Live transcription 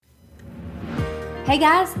Hey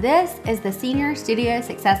guys, this is the Senior Studio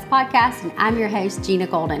Success Podcast, and I'm your host, Gina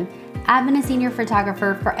Golden. I've been a senior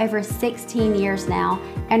photographer for over 16 years now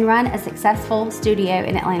and run a successful studio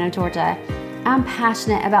in Atlanta, Georgia. I'm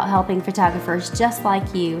passionate about helping photographers just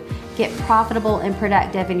like you get profitable and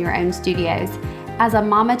productive in your own studios. As a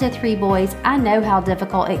mama to 3 boys, I know how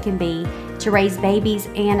difficult it can be to raise babies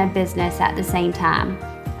and a business at the same time.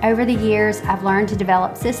 Over the years, I've learned to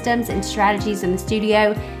develop systems and strategies in the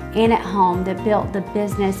studio and at home that built the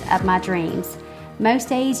business of my dreams. Most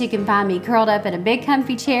days you can find me curled up in a big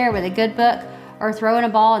comfy chair with a good book, or throwing a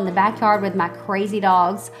ball in the backyard with my crazy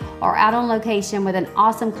dogs, or out on location with an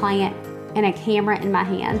awesome client and a camera in my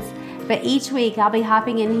hands. But each week I'll be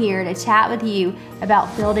hopping in here to chat with you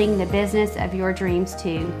about building the business of your dreams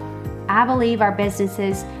too. I believe our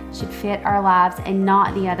businesses should fit our lives and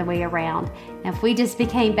not the other way around. Now, if we just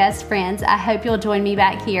became best friends, I hope you'll join me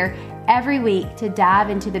back here every week to dive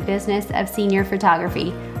into the business of senior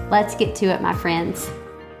photography. Let's get to it, my friends.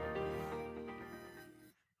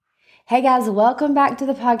 Hey guys, welcome back to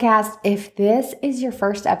the podcast. If this is your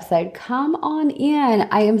first episode, come on in.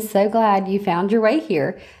 I am so glad you found your way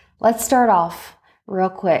here. Let's start off real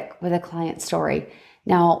quick with a client story.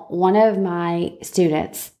 Now, one of my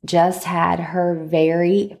students just had her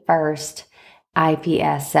very first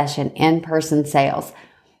IPS session, in-person sales.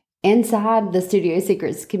 Inside the Studio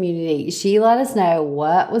Secrets community, she let us know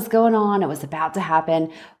what was going on, it was about to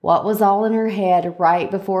happen, what was all in her head right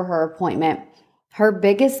before her appointment. Her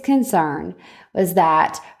biggest concern was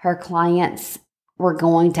that her clients were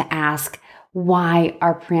going to ask, why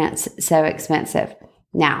are prints so expensive?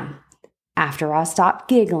 Now, after I stopped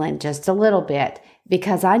giggling just a little bit,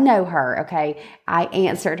 because I know her, okay, I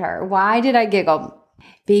answered her. Why did I giggle?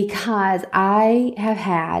 Because I have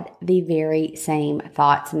had the very same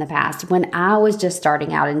thoughts in the past. When I was just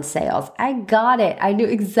starting out in sales, I got it. I knew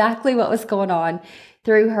exactly what was going on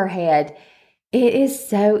through her head. It is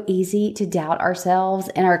so easy to doubt ourselves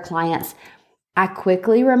and our clients. I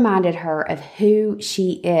quickly reminded her of who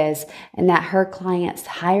she is and that her clients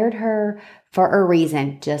hired her for a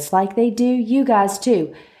reason, just like they do you guys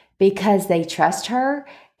too, because they trust her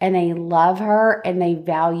and they love her and they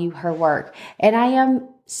value her work. And I am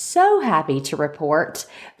so happy to report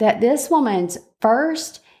that this woman's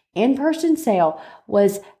first in-person sale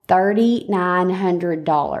was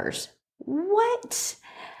 $3,900. What?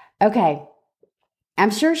 Okay.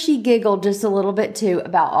 I'm sure she giggled just a little bit too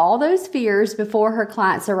about all those fears before her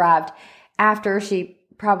clients arrived, after she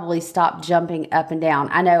probably stopped jumping up and down.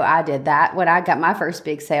 I know I did that when I got my first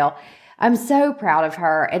big sale. I'm so proud of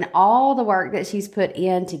her and all the work that she's put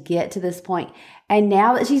in to get to this point. And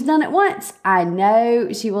now that she's done it once, I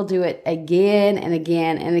know she will do it again and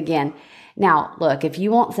again and again. Now, look, if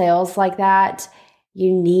you want sales like that,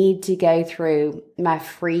 you need to go through my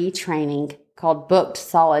free training called Booked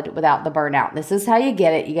Solid Without the Burnout. This is how you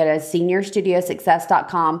get it. You go to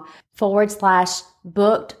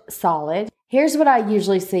seniorstudiosuccess.com/booked solid. Here's what I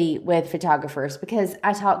usually see with photographers, because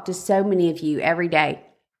I talk to so many of you every day.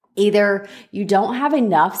 Either you don't have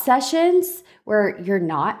enough sessions where you're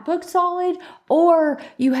not booked solid, or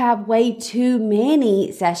you have way too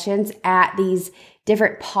many sessions at these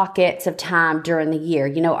different pockets of time during the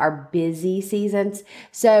year, our busy seasons.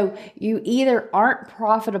 So you either aren't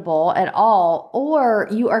profitable at all, or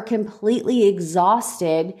you are completely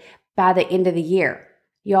exhausted by the end of the year.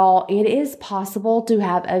 Y'all, it is possible to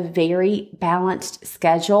have a very balanced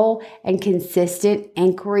schedule and consistent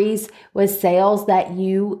inquiries with sales that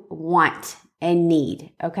you want and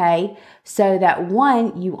need, okay? So that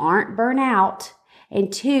 1, you aren't burnt out,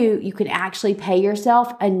 and 2, you can actually pay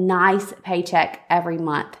yourself a nice paycheck every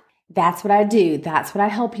month. That's what I do. That's what I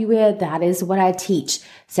help you with. That is what I teach.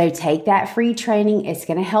 So take that free training. It's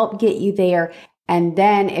going to help get you there. And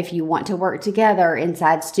then if you want to work together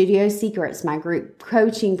inside Studio Secrets, my group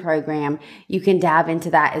coaching program, you can dive into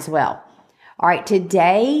that as well. All right,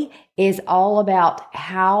 today is all about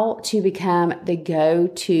how to become the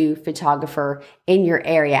go-to photographer in your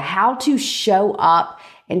area, how to show up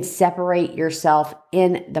and separate yourself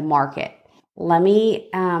in the market. Let me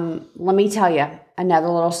tell you another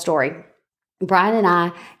little story. Brian and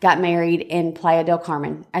I got married in Playa del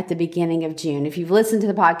Carmen at the beginning of June. If you've listened to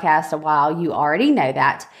the podcast a while, you already know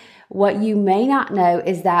that. What you may not know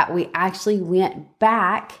is that we actually went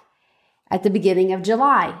back at the beginning of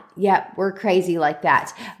July. Yep, we're crazy like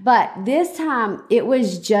that. But this time, it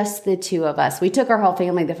was just the two of us. We took our whole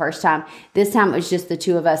family the first time. This time, it was just the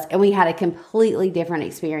two of us, and we had a completely different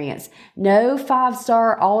experience. No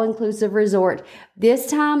 5-star all-inclusive resort. This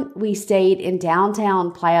time, we stayed in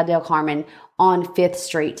downtown Playa del Carmen on 5th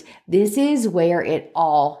Street. This is where it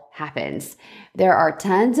all happens. There are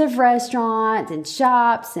tons of restaurants and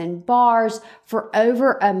shops and bars for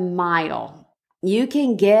over a mile. You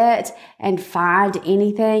can get and find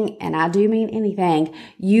anything, and I do mean anything,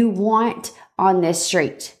 you want on this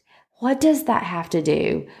street. What does that have to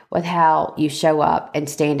do with how you show up and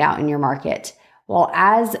stand out in your market? Well,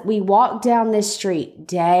 as we walked down this street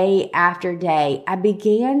day after day, I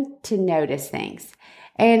began to notice things.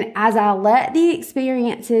 And as I let the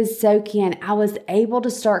experiences soak in, I was able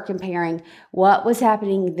to start comparing what was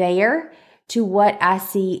happening there to what I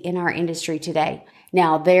see in our industry today.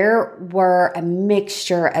 Now, there were a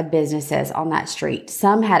mixture of businesses on that street.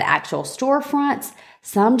 Some had actual storefronts.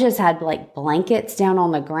 Some just had like blankets down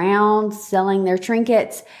on the ground selling their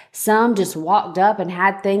trinkets. Some just walked up and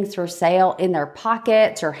had things for sale in their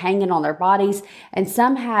pockets or hanging on their bodies. And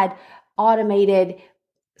some had automated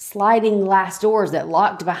sliding glass doors that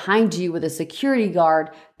locked behind you with a security guard,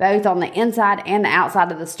 both on the inside and the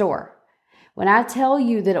outside of the store. When I tell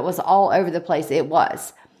you that it was all over the place, it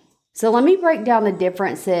was. So let me break down the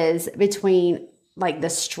differences between like the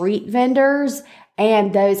street vendors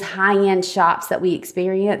and those high-end shops that we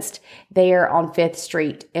experienced there on 5th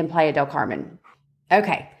Street in Playa del Carmen.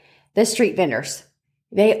 Okay, the street vendors,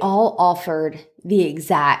 they all offered the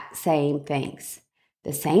exact same things.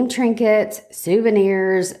 The same trinkets,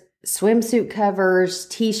 souvenirs, swimsuit covers,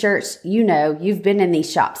 t-shirts, you've been in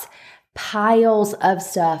these shops. Piles of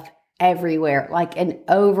stuff everywhere, like an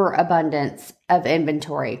overabundance of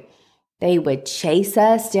inventory. They would chase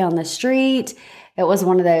us down the street. It was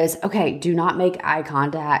one of those, okay, do not make eye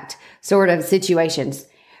contact sort of situations,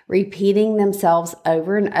 repeating themselves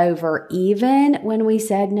over and over, even when we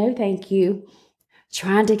said no thank you,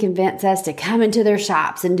 trying to convince us to come into their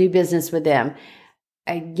shops and do business with them.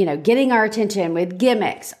 Getting our attention with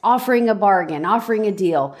gimmicks, offering a bargain, offering a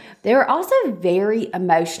deal. They were also very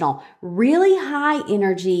emotional, really high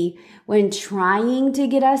energy when trying to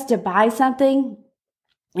get us to buy something.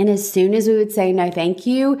 And as soon as we would say no thank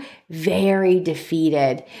you, very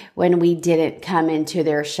defeated when we didn't come into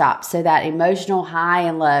their shop. So that emotional high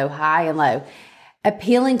and low,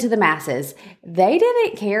 appealing to the masses. They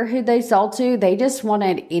didn't care who they sold to. They just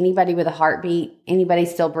wanted anybody with a heartbeat, anybody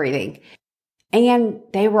still breathing. And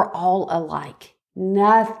they were all alike.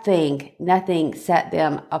 Nothing set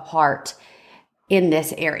them apart in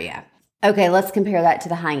this area. Okay, let's compare that to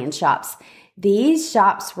the high-end shops. These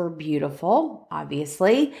shops were beautiful,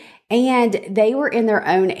 obviously, and they were in their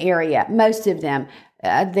own area, most of them.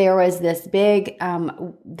 There was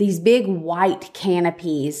these big white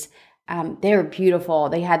canopies. They were beautiful.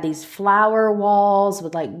 They had these flower walls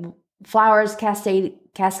with like flowers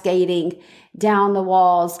cascading down the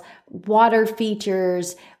walls, water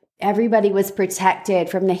features. Everybody was protected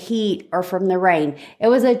from the heat or from the rain. It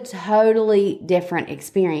was a totally different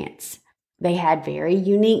experience. They had very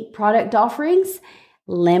unique product offerings,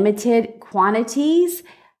 limited quantities,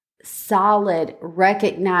 solid,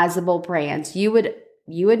 recognizable brands. You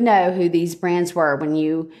would know who these brands were when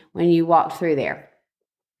you walked through there.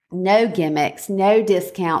 No gimmicks, no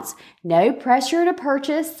discounts, no pressure to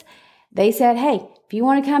purchase. They said, hey, if you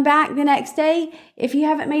want to come back the next day, if you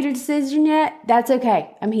haven't made a decision yet, that's okay.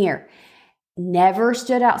 I'm here. Never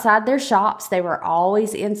stood outside their shops. They were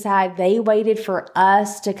always inside. They waited for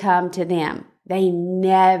us to come to them. They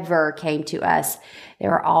never came to us. They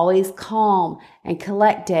were always calm and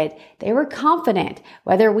collected. They were confident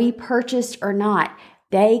whether we purchased or not.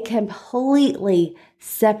 They completely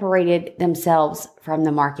separated themselves from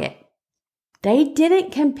the market. They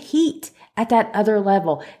didn't compete at that other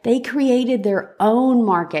level. They created their own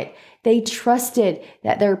market. They trusted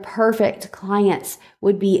that their perfect clients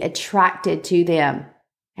would be attracted to them.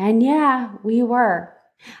 And yeah, we were.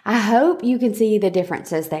 I hope you can see the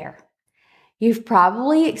differences there. You've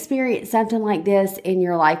probably experienced something like this in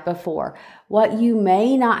your life before. What you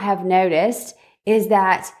may not have noticed is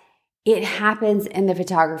that it happens in the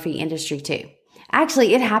photography industry too.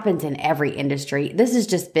 Actually, it happens in every industry. This is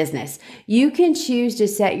just business. You can choose to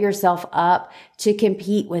set yourself up to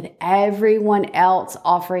compete with everyone else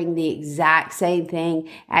offering the exact same thing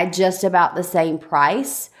at just about the same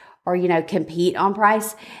price, or, compete on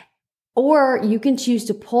price. Or you can choose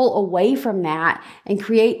to pull away from that and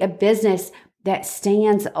create a business that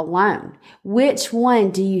stands alone. Which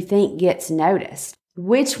one do you think gets noticed?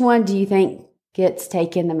 Which one do you think gets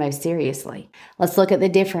taken the most seriously? Let's look at the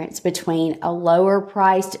difference between a lower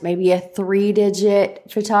priced, maybe a 3-digit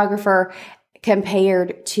photographer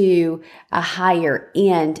compared to a higher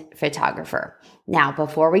end photographer. Now,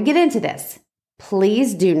 before we get into this,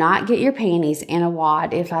 please do not get your panties in a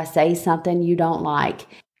wad if I say something you don't like.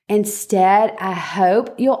 Instead, I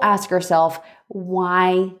hope you'll ask yourself,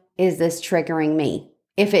 why is this triggering me?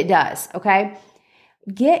 If it does, okay?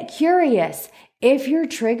 Get curious. If you're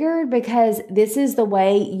triggered because this is the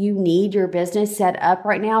way you need your business set up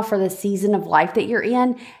right now for the season of life that you're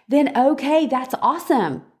in, then okay, that's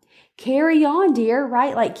awesome. Carry on, dear,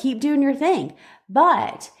 right? Like keep doing your thing.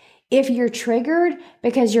 But if you're triggered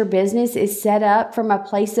because your business is set up from a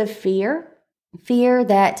place of fear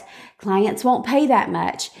that clients won't pay that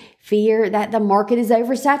much, fear that the market is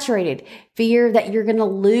oversaturated, fear that you're going to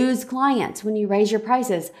lose clients when you raise your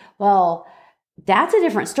prices, well, that's a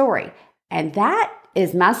different story. And that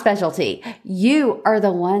is my specialty. You are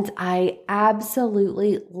the ones I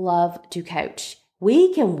absolutely love to coach.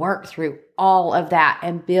 We can work through all of that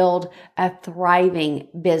and build a thriving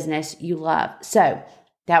business you love. So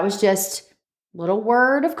that was just a little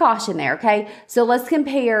word of caution there, okay? So let's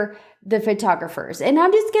compare the photographers. And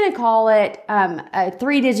I'm just going to call it a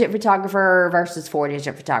 3-digit photographer versus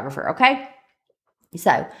 4-digit photographer, okay?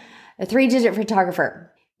 So a 3-digit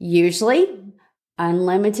photographer, usually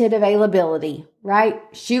unlimited availability, right?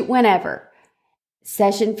 Shoot whenever.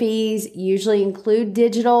 Session fees usually include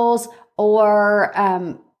digitals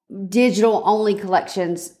or digital only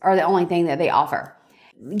collections are the only thing that they offer.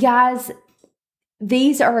 Guys,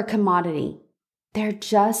 these are a commodity. They're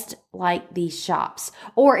just like these shops.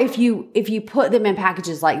 Or if you put them in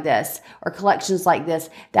packages like this or collections like this,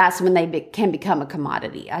 that's when they can become a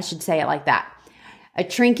commodity. I should say it like that. A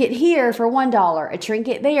trinket here for $1, a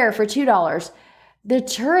trinket there for $2. The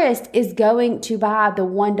tourist is going to buy the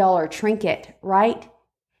 $1 trinket, right?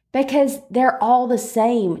 Because they're all the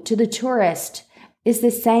same to the tourist. It's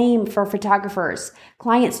the same for photographers.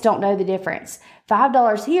 Clients don't know the difference.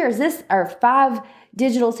 $5 here is this, or 5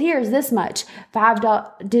 digitals here is this much. 5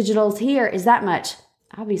 digitals here is that much.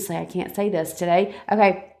 Obviously, I can't say this today.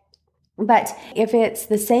 Okay. But if it's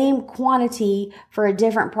the same quantity for a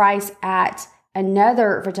different price at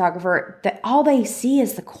another photographer, that all they see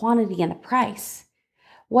is the quantity and the price.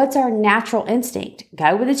 What's our natural instinct?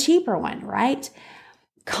 Go with a cheaper one, right?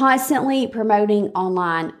 Constantly promoting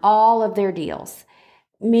online all of their deals,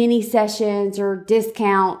 mini sessions or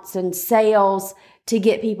discounts and sales to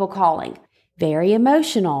get people calling. Very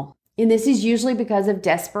emotional. And this is usually because of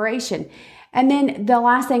desperation. And then the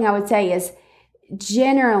last thing I would say is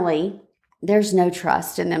generally there's no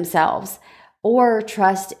trust in themselves or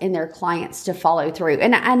trust in their clients to follow through.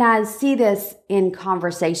 And I see this in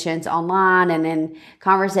conversations online and in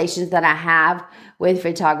conversations that I have with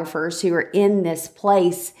photographers who are in this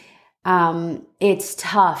place. It's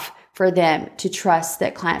tough for them to trust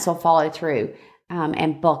that clients will follow through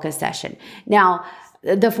and book a session. Now,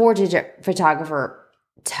 the 4-digit photographer,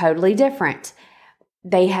 totally different.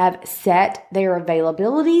 They have set their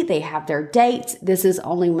availability. They have their dates. This is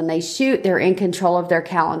only when they shoot. They're in control of their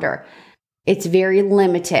calendar. It's very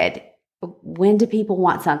limited. When do people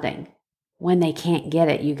want something? When they can't get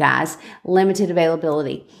it, you guys. Limited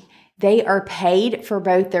availability. They are paid for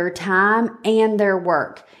both their time and their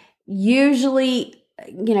work. Usually,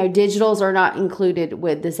 digitals are not included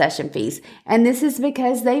with the session fees. And this is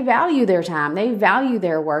because they value their time, they value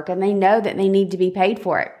their work, and they know that they need to be paid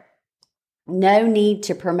for it. No need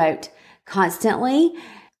to promote constantly.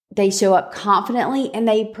 They show up confidently and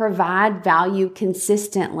they provide value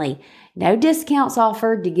consistently. No discounts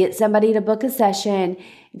offered to get somebody to book a session.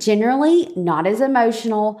 Generally not as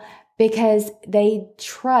emotional because they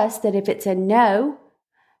trust that if it's a no,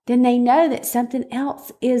 then they know that something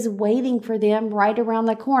else is waiting for them right around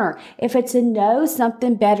the corner. If it's a no,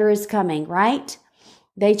 something better is coming, right?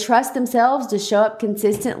 They trust themselves to show up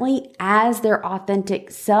consistently as their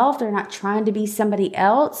authentic self. They're not trying to be somebody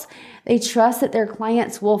else. They trust that their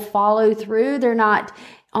clients will follow through. They're not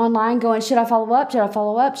online going, should I follow up? Should I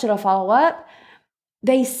follow up? Should I follow up?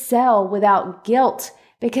 They sell without guilt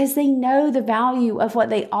because they know the value of what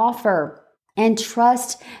they offer and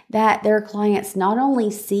trust that their clients not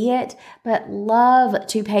only see it, but love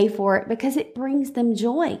to pay for it because it brings them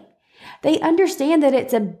joy. They understand that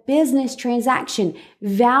it's a business transaction,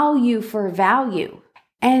 value for value,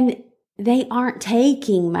 and they aren't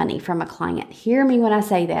taking money from a client. Hear me when I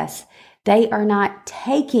say this. They are not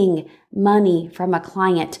taking money from a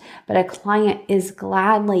client, but a client is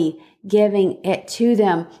gladly giving it to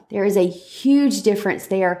them. There is a huge difference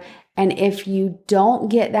there. And if you don't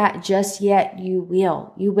get that just yet, you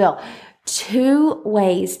will. You will. 2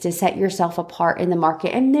 ways to set yourself apart in the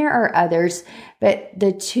market. And there are others, but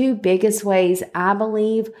the 2 biggest ways I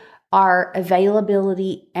believe are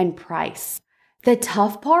availability and price. The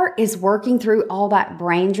tough part is working through all that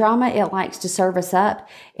brain drama it likes to serve us up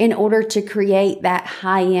in order to create that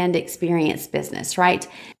high-end experience business, right?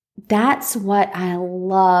 That's what I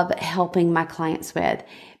love helping my clients with,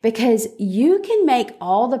 because you can make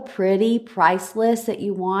all the pretty price lists that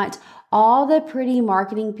you want, all the pretty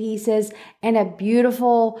marketing pieces, and a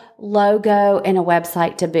beautiful logo and a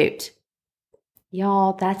website to boot.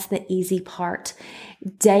 Y'all, that's the easy part.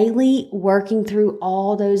 Daily working through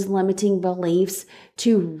all those limiting beliefs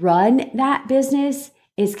to run that business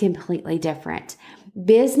is completely different.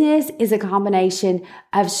 Business is a combination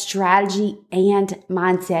of strategy and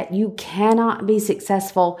mindset. You cannot be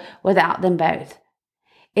successful without them both.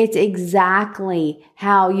 It's exactly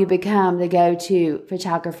how you become the go-to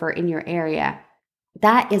photographer in your area.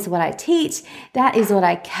 That is what I teach. That is what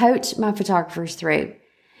I coach my photographers through.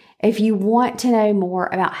 If you want to know more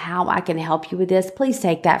about how I can help you with this, please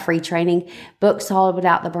take that free training, Book Solid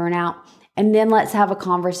Without the Burnout, and then let's have a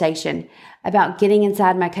conversation about getting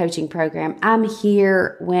inside my coaching program. I'm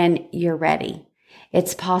here when you're ready.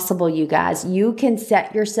 It's possible, you guys. You can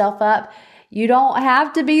set yourself up. You don't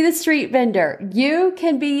have to be the street vendor. You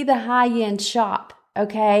can be the high-end shop,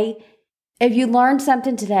 okay? If you learned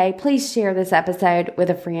something today, please share this episode with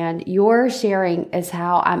a friend. Your sharing is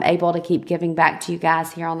how I'm able to keep giving back to you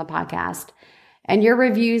guys here on the podcast. And your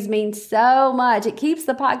reviews mean so much. It keeps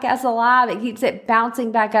the podcast alive. It keeps it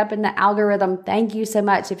bouncing back up in the algorithm. Thank you so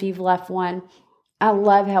much if you've left one. I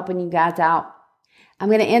love helping you guys out. I'm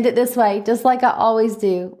going to end it this way, just like I always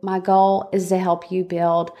do. My goal is to help you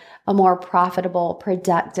build a more profitable,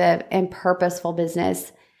 productive, and purposeful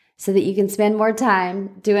business so that you can spend more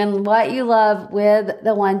time doing what you love with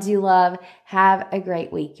the ones you love. Have a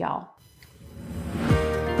great week, y'all.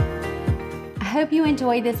 I hope you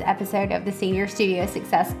enjoyed this episode of the Senior Studio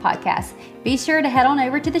Success Podcast. Be sure to head on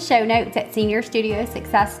over to the show notes at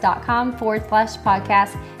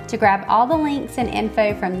seniorstudiosuccess.com/podcast to grab all the links and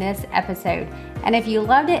info from this episode. And if you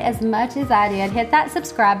loved it as much as I did, hit that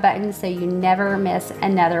subscribe button so you never miss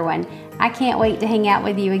another one. I can't wait to hang out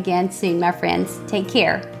with you again soon, my friends. Take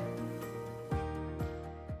care.